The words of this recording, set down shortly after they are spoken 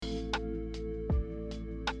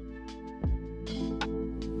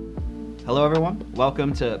Hello, everyone.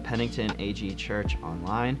 Welcome to Pennington AG Church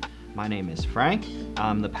Online. My name is Frank.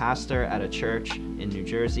 I'm the pastor at a church in New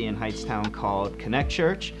Jersey in Hightstown called Connect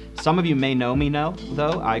Church. Some of you may know me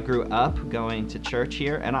though. I grew up going to church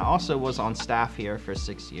here, and I also was on staff here for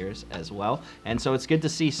 6 years as well. And so it's good to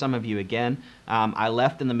see some of you again. I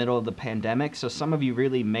left in the middle of the pandemic, so some of you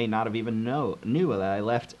really may not have even knew that I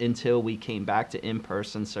left until we came back to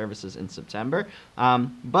in-person services in September.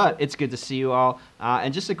 But it's good to see you all.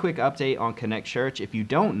 And just a quick update on Connect Church. If you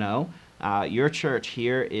don't know, your church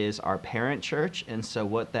here is our parent church, and so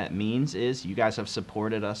what that means is you guys have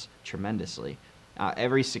supported us tremendously.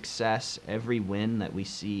 Every success, every win that we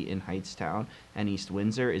see in Hightstown and East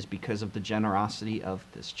Windsor is because of the generosity of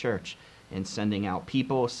this church in sending out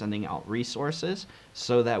people, sending out resources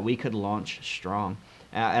so that we could launch strong.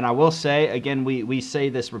 And I will say, again, we say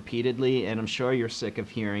this repeatedly, and I'm sure you're sick of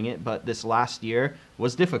hearing it, but this last year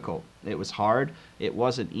was difficult. It was hard. It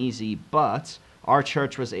wasn't easy, but our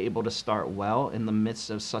church was able to start well in the midst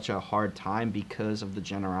of such a hard time because of the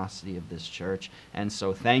generosity of this church. And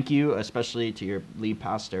so thank you, especially to your lead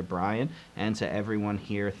pastor, Brian, and to everyone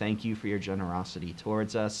here. Thank you for your generosity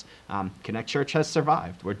towards us. Connect Church has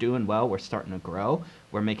survived. We're doing well. We're starting to grow.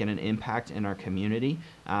 We're making an impact in our community.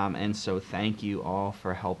 And so thank you all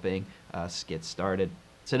for helping us get started.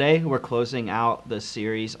 Today, we're closing out the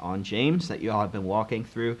series on James that you all have been walking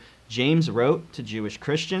through. James wrote to Jewish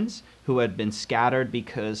Christians who had been scattered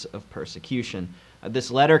because of persecution. This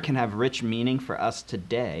letter can have rich meaning for us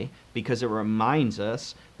today because it reminds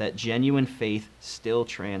us that genuine faith still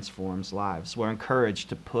transforms lives. We're encouraged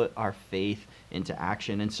to put our faith into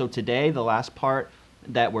action. And so today, the last part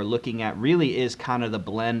that we're looking at really is kind of the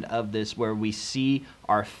blend of this, where we see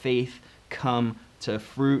our faith come to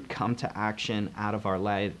fruit, come to action out of our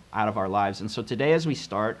lives. And so today, as we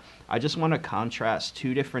start, I just want to contrast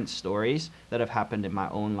two different stories that have happened in my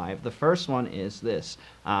own life. The first one is this.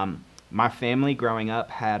 My family growing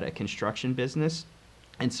up had a construction business,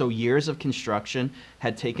 and so years of construction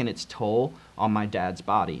had taken its toll on my dad's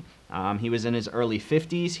body. He was in his early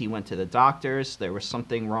 50s. He went to the doctors. There was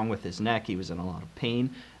something wrong with his neck. He was in a lot of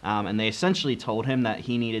pain. And they essentially told him that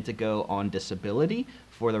he needed to go on disability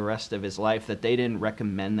for the rest of his life, that they didn't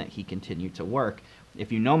recommend that he continue to work.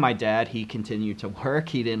 If you know my dad, he continued to work.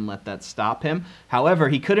 He didn't let that stop him. However,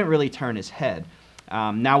 he couldn't really turn his head.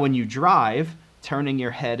 Now, when you drive, turning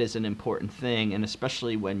your head is an important thing, and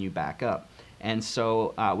especially when you back up. And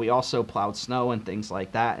so we also plowed snow and things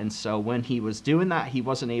like that. And so when he was doing that, he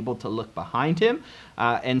wasn't able to look behind him.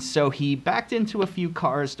 And so he backed into a few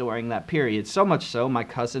cars during that period. So much so, my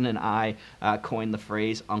cousin and I coined the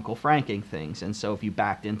phrase Uncle Franking things. And so if you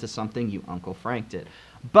backed into something, you Uncle Franked it.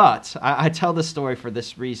 But I tell this story for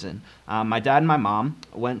this reason. My dad and my mom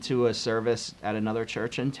went to a service at another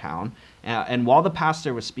church in town. And while the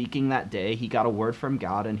pastor was speaking that day, he got a word from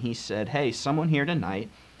God. And he said, hey, someone here tonight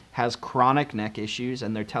has chronic neck issues,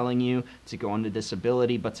 and they're telling you to go into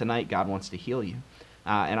disability, but tonight God wants to heal you.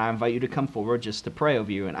 And I invite you to come forward just to pray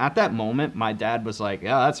over you. And at that moment, my dad was like,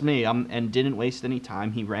 yeah, that's me, and didn't waste any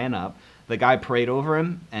time. He ran up. The guy prayed over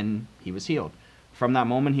him, and he was healed. From that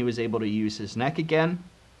moment, he was able to use his neck again,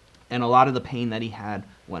 and a lot of the pain that he had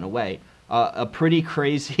went away. A pretty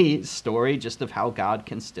crazy story just of how God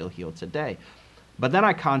can still heal today. But then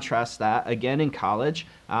I contrast that again in college.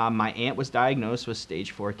 My aunt was diagnosed with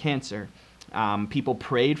stage 4 cancer. People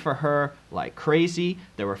prayed for her like crazy.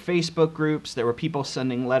 There were Facebook groups. There were people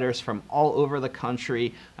sending letters from all over the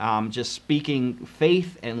country, just speaking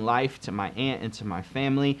faith and life to my aunt and to my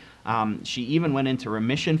family. She even went into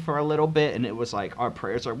remission for a little bit, and it was like, our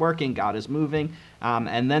prayers are working, God is moving.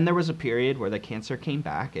 And then there was a period where the cancer came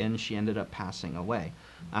back, and she ended up passing away.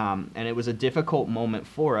 And it was a difficult moment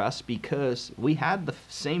for us because we had the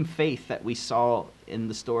same faith that we saw in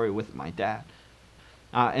the story with my dad.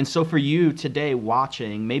 And so for you today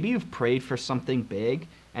watching, maybe you've prayed for something big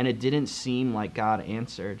and it didn't seem like God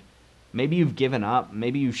answered. Maybe you've given up.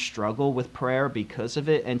 Maybe you struggle with prayer because of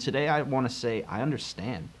it. And today I want to say, I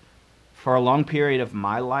understand. For a long period of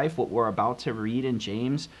my life, what we're about to read in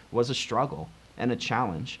James was a struggle and a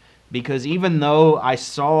challenge. Because even though I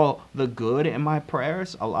saw the good in my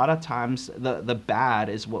prayers, a lot of times the bad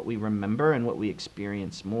is what we remember and what we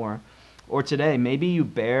experience more. Or today, maybe you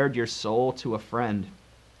bared your soul to a friend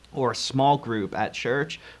or a small group at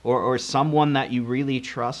church or someone that you really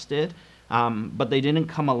trusted, but they didn't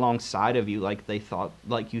come alongside of you like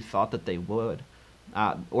you thought that they would.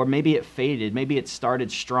 Or maybe it faded. Maybe it started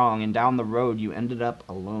strong, and down the road you ended up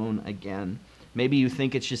alone again. Maybe you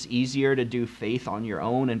think it's just easier to do faith on your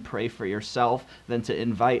own and pray for yourself than to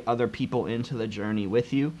invite other people into the journey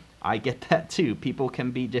with you. I get that too. People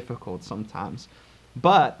can be difficult sometimes.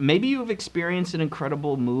 But maybe you've experienced an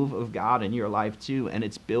incredible move of God in your life too, and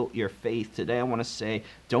it's built your faith. Today, I want to say,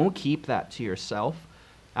 don't keep that to yourself.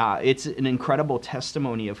 It's an incredible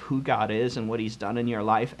testimony of who God is and what he's done in your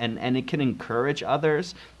life, and it can encourage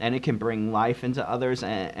others, and it can bring life into others,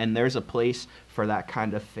 and there's a place for that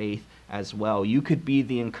kind of faith as well. You could be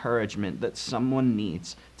the encouragement that someone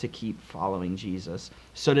needs to keep following Jesus.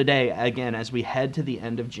 So today, again, as we head to the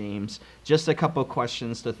end of James, just a couple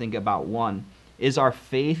questions to think about. One, is our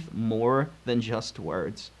faith more than just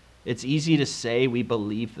words? It's easy to say we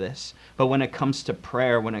believe this, but when it comes to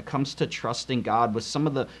prayer, when it comes to trusting God with some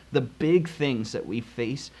of the big things that we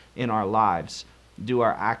face in our lives, do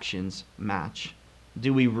our actions match?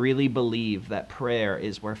 Do we really believe that prayer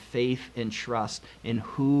is where faith and trust in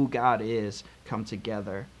who God is come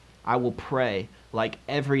together? I will pray like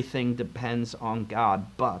everything depends on God,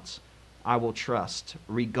 but I will trust,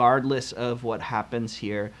 regardless of what happens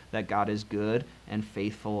here, that God is good and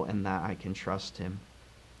faithful and that I can trust him.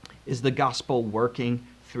 Is the gospel working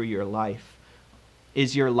through your life?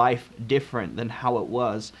 Is your life different than how it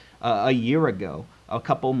was a year ago, a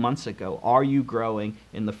couple months ago? Are you growing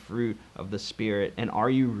in the fruit of the Spirit, and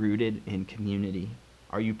are you rooted in community?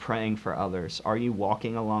 Are you praying for others? Are you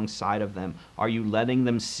walking alongside of them? Are you letting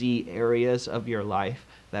them see areas of your life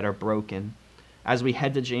that are broken? As we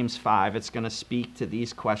head to James 5, it's going to speak to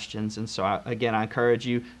these questions. And so, again, I encourage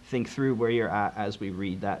you, think through where you're at as we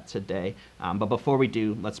read that today. But before we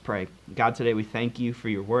do, let's pray. God, today we thank you for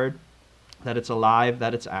your word, that it's alive,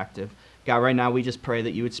 that it's active. God, right now we just pray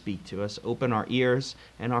that you would speak to us. Open our ears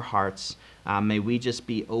and our hearts. May we just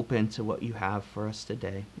be open to what you have for us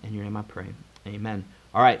today. In your name I pray. Amen.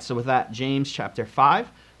 All right, so with that, James chapter 5,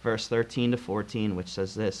 verse 13 to 14, which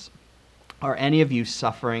says this: Are any of you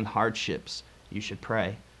suffering hardships? You should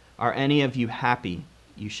pray. Are any of you happy?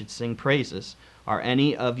 You should sing praises. Are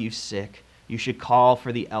any of you sick? You should call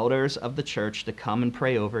for the elders of the church to come and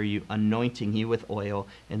pray over you, anointing you with oil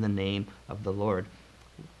in the name of the Lord.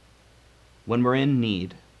 When we're in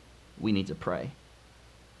need, we need to pray.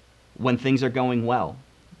 When things are going well,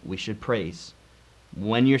 we should praise.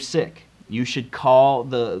 When you're sick, you should call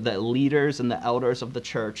the leaders and the elders of the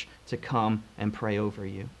church to come and pray over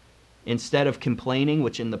you. Instead of complaining,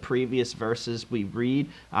 which in the previous verses we read,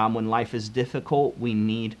 when life is difficult, we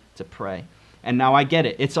need to pray. And now I get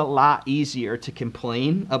it. It's a lot easier to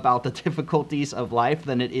complain about the difficulties of life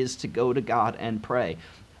than it is to go to God and pray.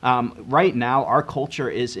 Right now, our culture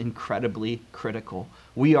is incredibly critical.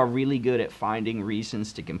 We are really good at finding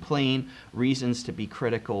reasons to complain, reasons to be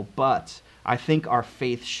critical, but I think our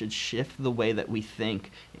faith should shift the way that we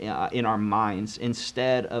think in our minds.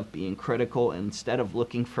 Instead of being critical, instead of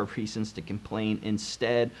looking for reasons to complain,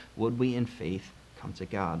 instead, would we in faith come to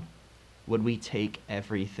God? Would we take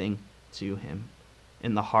everything to him?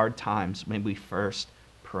 In the hard times, may we first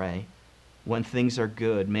pray. When things are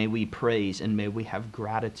good, may we praise and may we have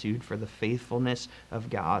gratitude for the faithfulness of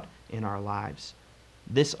God in our lives.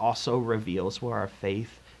 This also reveals where our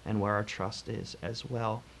faith and where our trust is as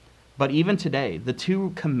well. But even today, the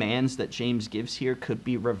two commands that James gives here could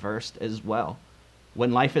be reversed as well.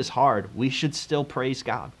 When life is hard, we should still praise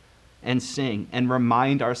God and sing and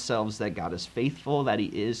remind ourselves that God is faithful, that he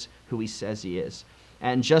is who he says he is.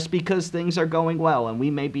 And just because things are going well and we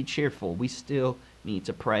may be cheerful, we still need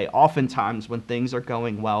to pray. Oftentimes when things are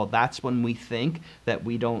going well, that's when we think that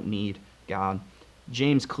we don't need God.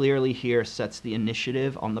 James clearly here sets the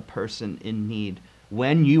initiative on the person in need.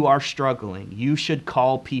 When you are struggling, you should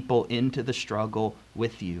call people into the struggle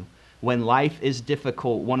with you. When life is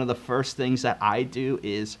difficult, one of the first things that I do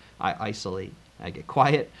is I isolate. I get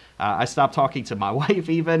quiet. I stop talking to my wife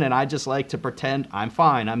even, and I just like to pretend I'm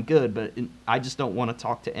fine, I'm good, but I just don't want to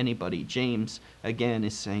talk to anybody. James, again,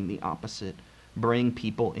 is saying the opposite. Bring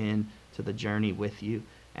people in to the journey with you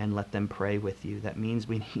and let them pray with you. That means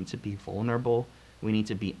we need to be vulnerable. We need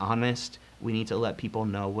to be honest. We need to let people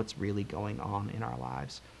know what's really going on in our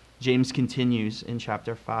lives. James continues in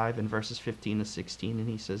chapter 5 in verses 15 to 16, and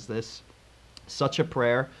he says this: Such a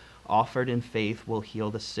prayer offered in faith will heal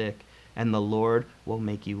the sick, and the Lord will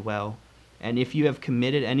make you well. And if you have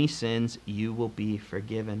committed any sins, you will be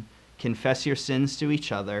forgiven. Confess your sins to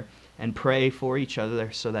each other and pray for each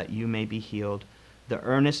other so that you may be healed. The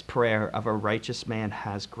earnest prayer of a righteous man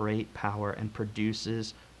has great power and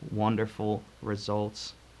produces wonderful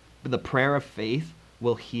results. But the prayer of faith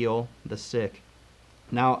will heal the sick.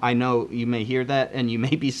 Now, I know you may hear that and you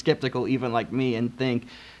may be skeptical even like me and think,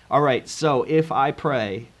 all right, so if I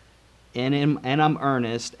pray and I'm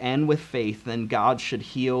earnest and with faith, then God should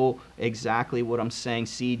heal exactly what I'm saying.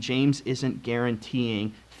 See, James isn't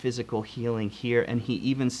guaranteeing physical healing here. And he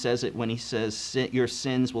even says it when he says, your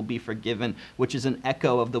sins will be forgiven, which is an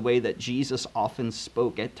echo of the way that Jesus often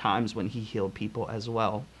spoke at times when he healed people as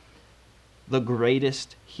well. The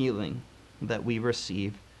greatest healing that we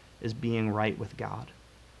receive is being right with God.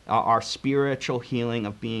 Our spiritual healing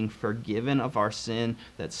of being forgiven of our sin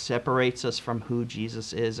that separates us from who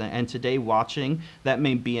Jesus is. And today watching, that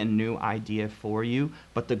may be a new idea for you,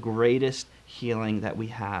 but the greatest healing that we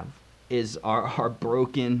have is our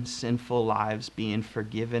broken, sinful lives being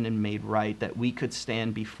forgiven and made right, that we could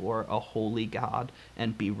stand before a holy God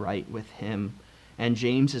and be right with him. And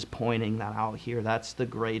James is pointing that out here. That's the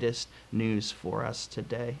greatest news for us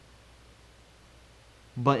today.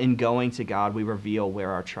 But in going to God, we reveal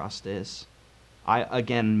where our trust is.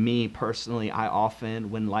 Me personally, I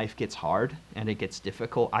often, when life gets hard and it gets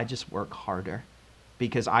difficult, I just work harder.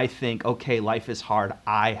 Because I think, okay, life is hard.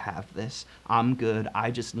 I have this. I'm good.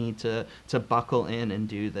 I just need to buckle in and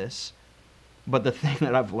do this. But the thing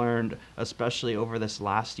that I've learned, especially over this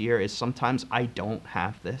last year, is sometimes I don't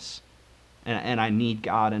have this. And I need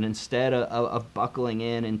God. And instead of buckling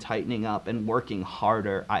in and tightening up and working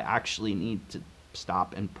harder, I actually need to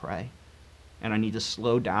stop and pray. And I need to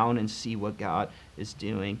slow down and see what God is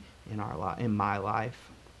doing in my life.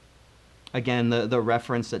 Again, the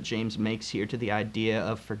reference that James makes here to the idea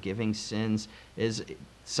of forgiving sins is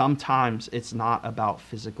sometimes it's not about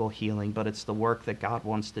physical healing, but it's the work that God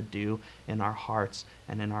wants to do in our hearts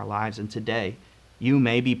and in our lives. And today, you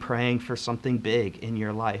may be praying for something big in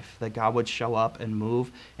your life, that God would show up and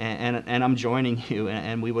move, and I'm joining you,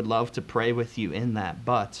 and we would love to pray with you in that.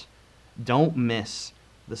 But don't miss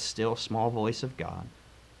the still small voice of God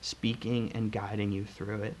speaking and guiding you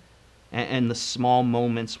through it. And the small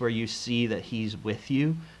moments where you see that he's with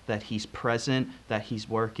you, that he's present, that he's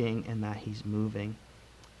working, and that he's moving.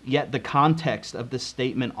 Yet the context of this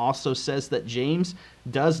statement also says that James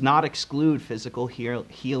does not exclude physical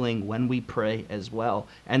healing when we pray as well.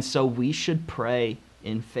 And so we should pray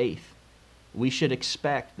in faith. We should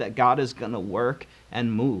expect that God is going to work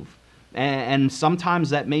and move. And sometimes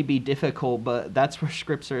that may be difficult, but that's where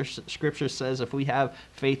Scripture says if we have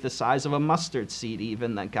faith the size of a mustard seed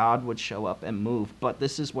even, that God would show up and move. But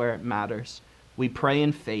this is where it matters. We pray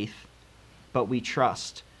in faith, but we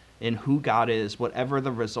trust in who God is, whatever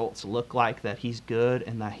the results look like, that he's good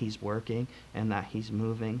and that he's working and that he's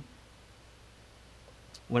moving.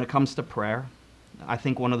 When it comes to prayer, I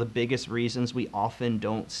think one of the biggest reasons we often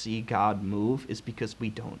don't see God move is because we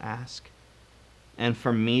don't ask. And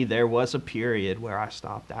for me, there was a period where I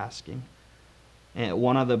stopped asking. And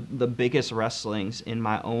one of the biggest wrestlings in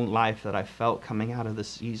my own life that I felt coming out of the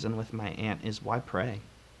season with my aunt is, why pray?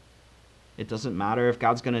 It doesn't matter if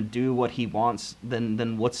God's going to do what he wants,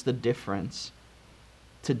 then what's the difference?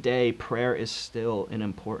 Today, prayer is still an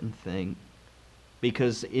important thing.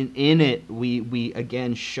 Because in it, we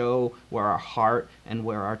again show where our heart and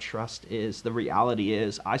where our trust is. The reality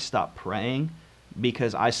is, I stopped praying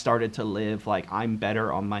because I started to live like I'm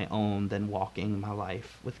better on my own than walking my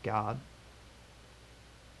life with God.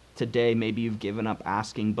 Today, maybe you've given up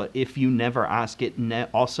asking, but if you never ask, it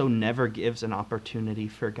also never gives an opportunity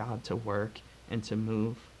for God to work and to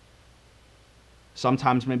move.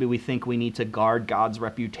 Sometimes maybe we think we need to guard God's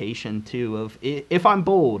reputation too, of if I'm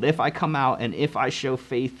bold, if I come out, and if I show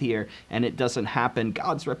faith here and it doesn't happen,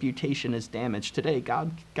 God's reputation is damaged. Today,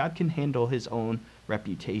 God can handle his own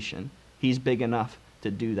reputation. He's big enough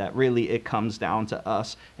to do that. Really, it comes down to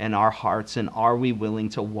us and our hearts, and are we willing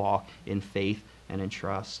to walk in faith and in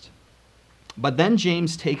trust? But then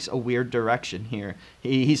James takes a weird direction here.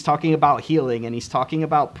 He's talking about healing and he's talking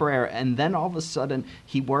about prayer, and then all of a sudden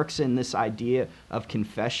he works in this idea of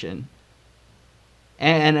confession.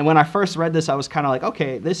 And when I first read this, I was kind of like,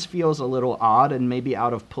 okay, this feels a little odd and maybe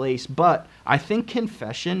out of place, but I think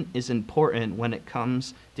confession is important when it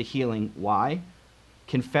comes to healing. Why?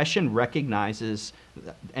 Confession recognizes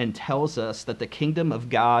and tells us that the kingdom of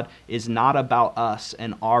God is not about us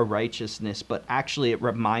and our righteousness, but actually it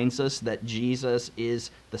reminds us that Jesus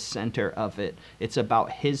is the center of it. It's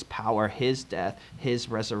about his power, his death, his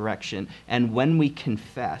resurrection. And when we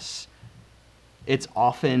confess, it's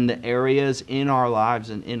often the areas in our lives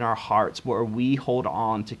and in our hearts where we hold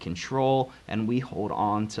on to control and we hold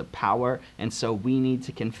on to power. And so we need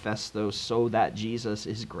to confess those so that Jesus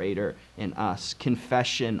is greater in us.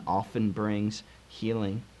 Confession often brings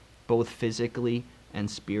healing, both physically and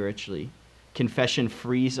spiritually. Confession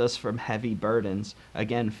frees us from heavy burdens,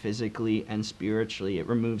 again, physically and spiritually. It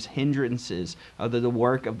removes hindrances of the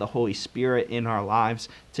work of the Holy Spirit in our lives.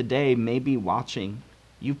 Today, maybe watching,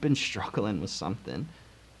 you've been struggling with something.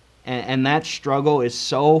 And that struggle is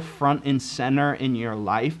so front and center in your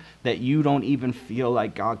life that you don't even feel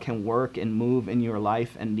like God can work and move in your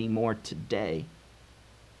life anymore today.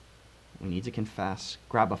 We need to confess.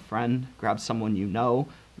 Grab a friend, grab someone you know.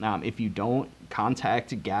 If you don't,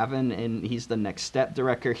 contact Gavin, and he's the Next Step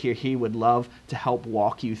director here. He would love to help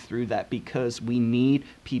walk you through that, because we need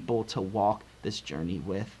people to walk this journey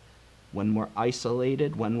with. When we're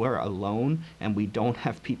isolated, when we're alone, and we don't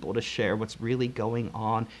have people to share what's really going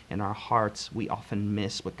on in our hearts, we often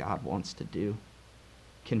miss what God wants to do.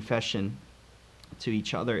 Confession to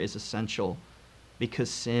each other is essential because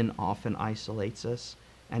sin often isolates us,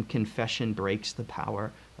 and confession breaks the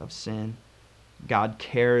power of sin. God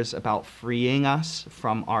cares about freeing us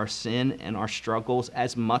from our sin and our struggles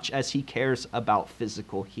as much as he cares about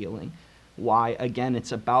physical healing. Why? Again,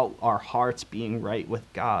 it's about our hearts being right with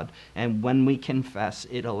God. And when we confess,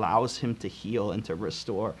 it allows him to heal and to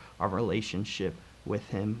restore our relationship with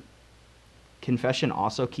him. Confession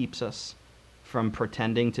also keeps us from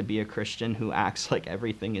pretending to be a Christian who acts like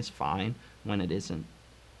everything is fine when it isn't.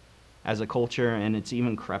 As a culture, and it's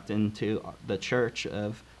even crept into the church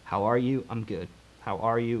of, how are you? I'm good. How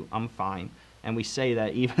are you? I'm fine. And we say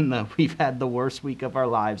that even though we've had the worst week of our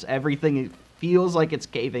lives, everything feels like it's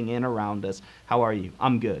caving in around us. How are you?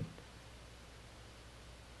 I'm good.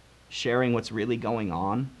 Sharing what's really going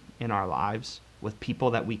on in our lives with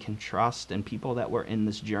people that we can trust and people that we're in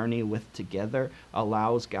this journey with together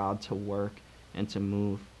allows God to work and to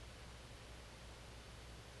move.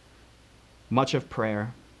 Much of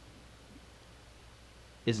prayer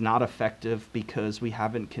is not effective because we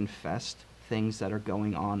haven't confessed things that are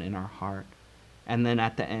going on in our heart. And then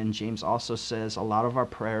at the end, James also says a lot of our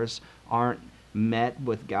prayers aren't met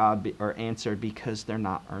with God or answered because they're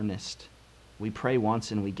not earnest. We pray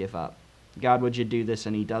once and we give up. God, would you do this?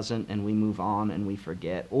 And he doesn't, and we move on and we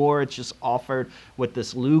forget. Or it's just offered with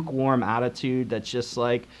this lukewarm attitude that's just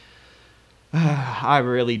like, I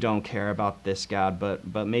really don't care about this, God,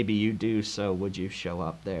 but maybe you do, so would you show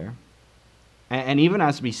up there? And even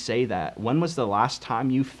as we say that, when was the last time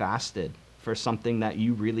you fasted for something that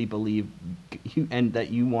you really believe and that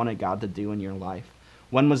you wanted God to do in your life?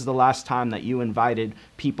 When was the last time that you invited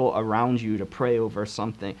people around you to pray over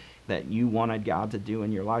something that you wanted God to do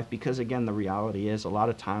in your life? Because again, the reality is a lot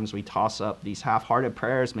of times we toss up these half-hearted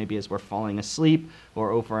prayers, maybe as we're falling asleep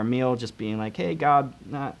or over a meal, just being like, hey, God,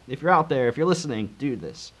 if you're out there, if you're listening, do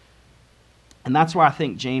this. And that's why I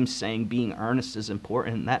think James saying being earnest is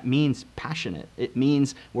important. That means passionate. It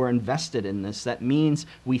means we're invested in this. That means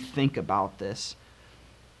we think about this.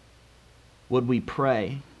 Would we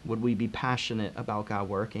pray? Would we be passionate about God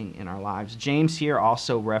working in our lives? James here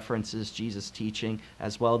also references Jesus' teaching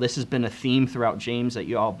as well. This has been a theme throughout James that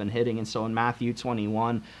you all have been hitting. And so in Matthew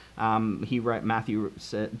 21,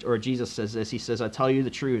 Jesus says this. He says, I tell you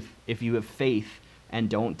the truth, if you have faith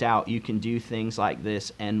and don't doubt, you can do things like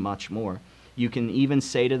this and much more. You can even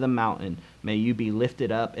say to the mountain, may you be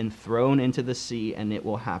lifted up and thrown into the sea, and it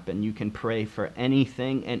will happen. You can pray for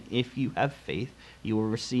anything, and if you have faith, you will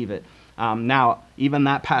receive it. Now, even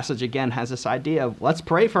that passage again has this idea of let's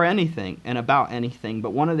pray for anything and about anything.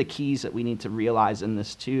 But one of the keys that we need to realize in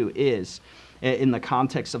this too is, in the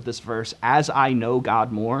context of this verse, as I know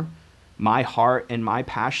God more, my heart and my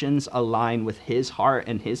passions align with his heart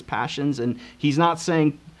and his passions. And he's not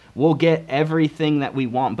saying we'll get everything that we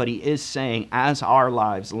want, but he is saying as our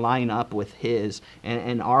lives line up with his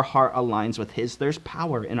and our heart aligns with his, there's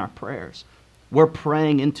power in our prayers. We're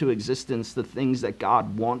praying into existence the things that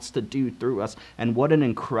God wants to do through us. And what an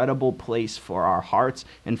incredible place for our hearts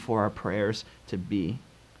and for our prayers to be.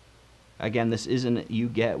 Again, this isn't you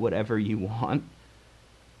get whatever you want.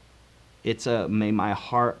 It's may my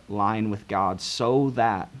heart line with God so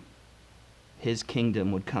that his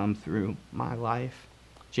kingdom would come through my life.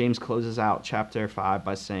 James closes out chapter 5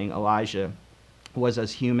 by saying Elijah was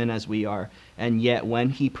as human as we are, and yet when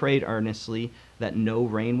he prayed earnestly that no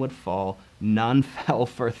rain would fall, none fell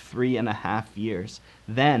for 3.5 years.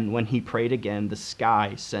 Then when he prayed again, the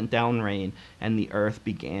sky sent down rain and the earth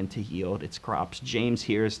began to yield its crops. James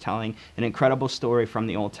here is telling an incredible story from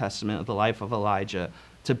the Old Testament of the life of Elijah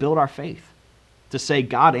to build our faith, to say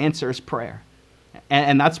God answers prayer.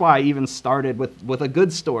 And that's why I even started with a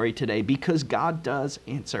good story today, because God does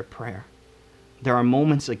answer prayer. There are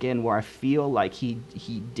moments, again, where I feel like he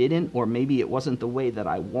didn't, or maybe it wasn't the way that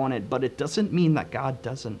I wanted, but it doesn't mean that God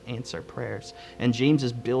doesn't answer prayers. And James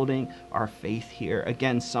is building our faith here.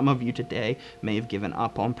 Again, some of you today may have given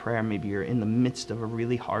up on prayer. Maybe you're in the midst of a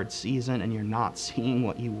really hard season and you're not seeing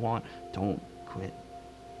what you want. Don't quit.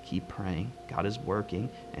 Keep praying. God is working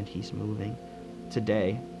and he's moving.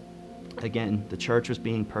 Today, again, the church was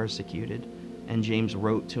being persecuted. and James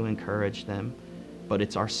wrote to encourage them. But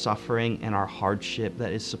it's our suffering and our hardship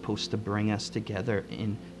that is supposed to bring us together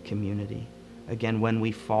in community. Again, when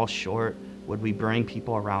we fall short, would we bring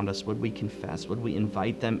people around us? Would we confess? Would we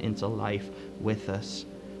invite them into life with us?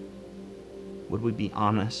 Would we be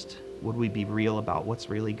honest? Would we be real about what's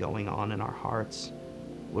really going on in our hearts?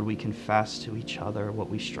 Would we confess to each other what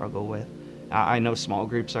we struggle with? I know small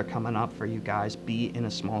groups are coming up for you guys. Be in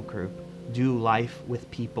a small group. Do life with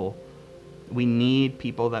people. We need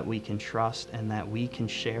people that we can trust and that we can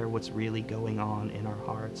share what's really going on in our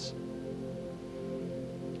hearts.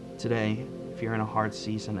 Today, if you're in a hard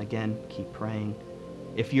season, again, keep praying.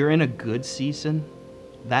 If you're in a good season,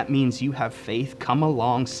 that means you have faith. Come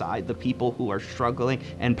alongside the people who are struggling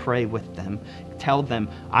and pray with them. Tell them,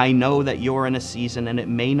 I know that you're in a season and it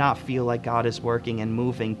may not feel like God is working and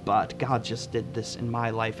moving, but God just did this in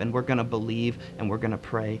my life, and we're going to believe and we're going to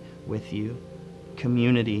pray with you.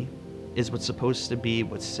 Community is what's supposed to be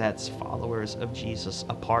what sets followers of Jesus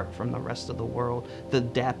apart from the rest of the world. The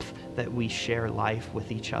depth that we share life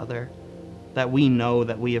with each other, that we know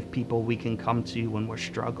that we have people we can come to when we're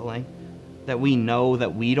struggling, that we know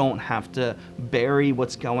that we don't have to bury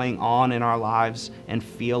what's going on in our lives and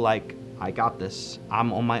feel like, I got this,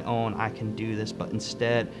 I'm on my own, I can do this, but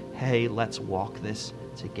instead, hey, let's walk this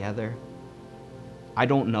together. I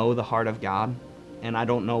don't know the heart of God, and I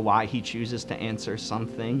don't know why he chooses to answer some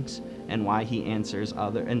things and why he answers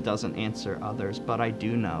other and doesn't answer others, but I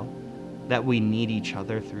do know that we need each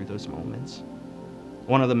other through those moments.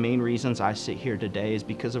 One of the main reasons I sit here today is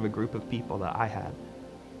because of a group of people that I had.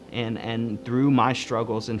 And through my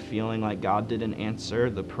struggles and feeling like God didn't answer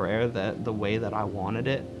the prayer the way that I wanted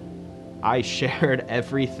it, I shared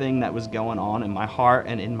everything that was going on in my heart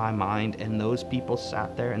and in my mind, and those people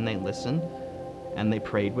sat there and they listened and they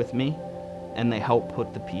prayed with me and they helped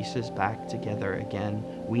put the pieces back together again.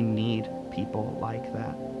 We need people like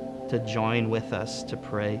that to join with us, to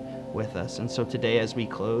pray with us. And so today, as we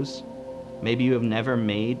close, maybe you have never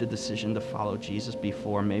made the decision to follow Jesus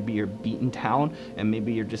before. Maybe you're beaten down and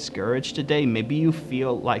maybe you're discouraged today. Maybe you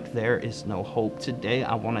feel like there is no hope. Today,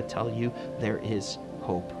 I want to tell you there is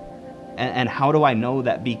hope. And how do I know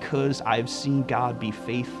that? Because I've seen God be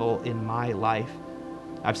faithful in my life.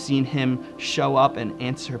 I've seen him show up and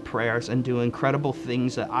answer prayers and do incredible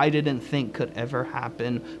things that I didn't think could ever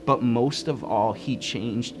happen. But most of all, he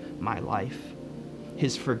changed my life.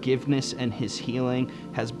 His forgiveness and his healing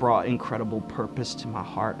has brought incredible purpose to my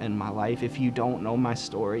heart and my life. If you don't know my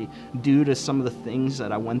story, due to some of the things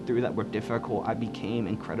that I went through that were difficult, I became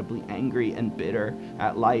incredibly angry and bitter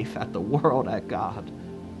at life, at the world, at God.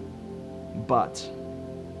 But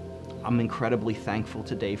I'm incredibly thankful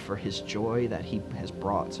today for his joy that he has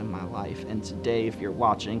brought to my life. And today, if you're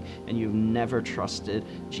watching and you've never trusted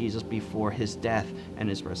Jesus before, his death and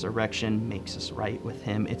his resurrection makes us right with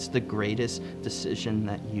him. It's the greatest decision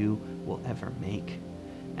that you will ever make.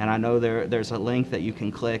 And I know there's a link that you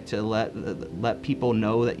can click to let people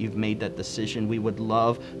know that you've made that decision. We would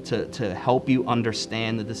love to help you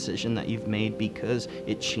understand the decision that you've made, because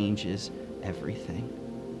it changes everything.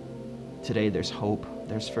 Today there's hope,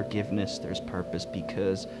 there's forgiveness, there's purpose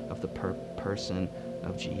because of the person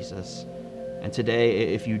of Jesus. And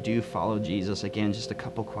today, if you do follow Jesus, again, just a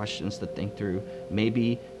couple questions to think through.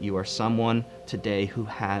 Maybe you are someone today who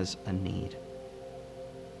has a need.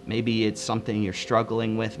 Maybe it's something you're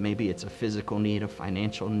struggling with. Maybe it's a physical need, a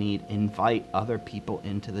financial need. Invite other people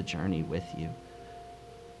into the journey with you.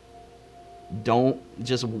 Don't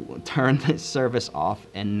just turn this service off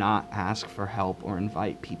and not ask for help or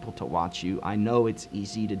invite people to watch you. I know it's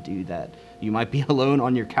easy to do that. You might be alone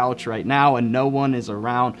on your couch right now and no one is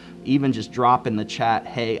around. Even just drop in the chat,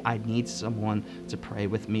 hey, I need someone to pray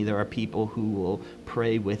with me. There are people who will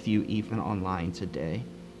pray with you even online today.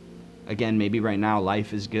 Again, maybe right now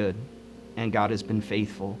life is good and God has been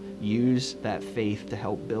faithful. Use that faith to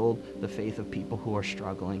help build the faith of people who are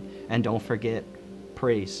struggling. And don't forget,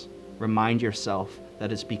 praise. Remind yourself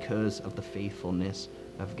that it's because of the faithfulness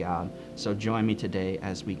of God. So join me today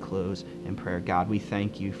as we close in prayer. God, we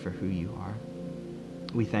thank you for who you are.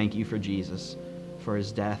 We thank you for Jesus, for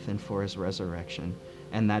his death and for his resurrection,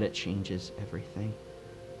 and that it changes everything.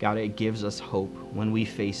 God, it gives us hope when we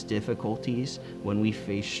face difficulties, when we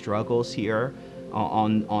face struggles here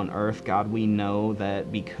on earth. God, we know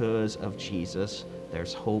that because of Jesus,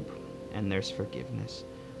 there's hope and there's forgiveness.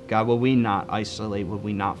 God, will we not isolate? Would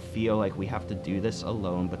we not feel like we have to do this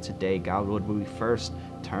alone? But today, God, would we first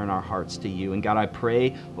turn our hearts to you? And God, I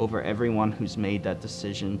pray over everyone who's made that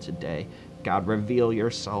decision today. God, reveal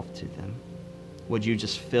yourself to them. Would you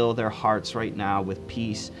just fill their hearts right now with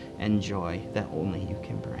peace and joy that only you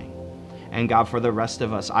can bring? And God, for the rest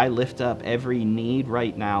of us, I lift up every need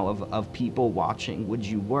right now of people watching. Would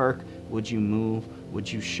you work? Would you move? Would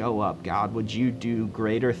you show up, God? Would you do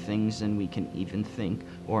greater things than we can even think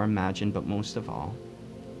or imagine? But most of all,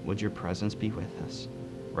 would your presence be with us?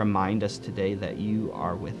 Remind us today that you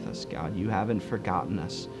are with us, God. You haven't forgotten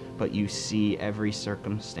us, but you see every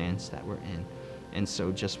circumstance that we're in. And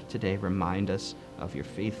so just today, remind us of your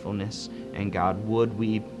faithfulness. And God, would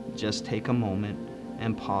we just take a moment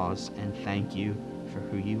and pause and thank you for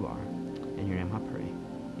who you are. In your name I pray.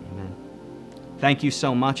 Amen. Thank you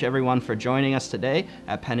so much, everyone, for joining us today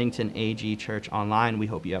at Pennington AG Church Online. We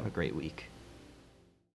hope you have a great week.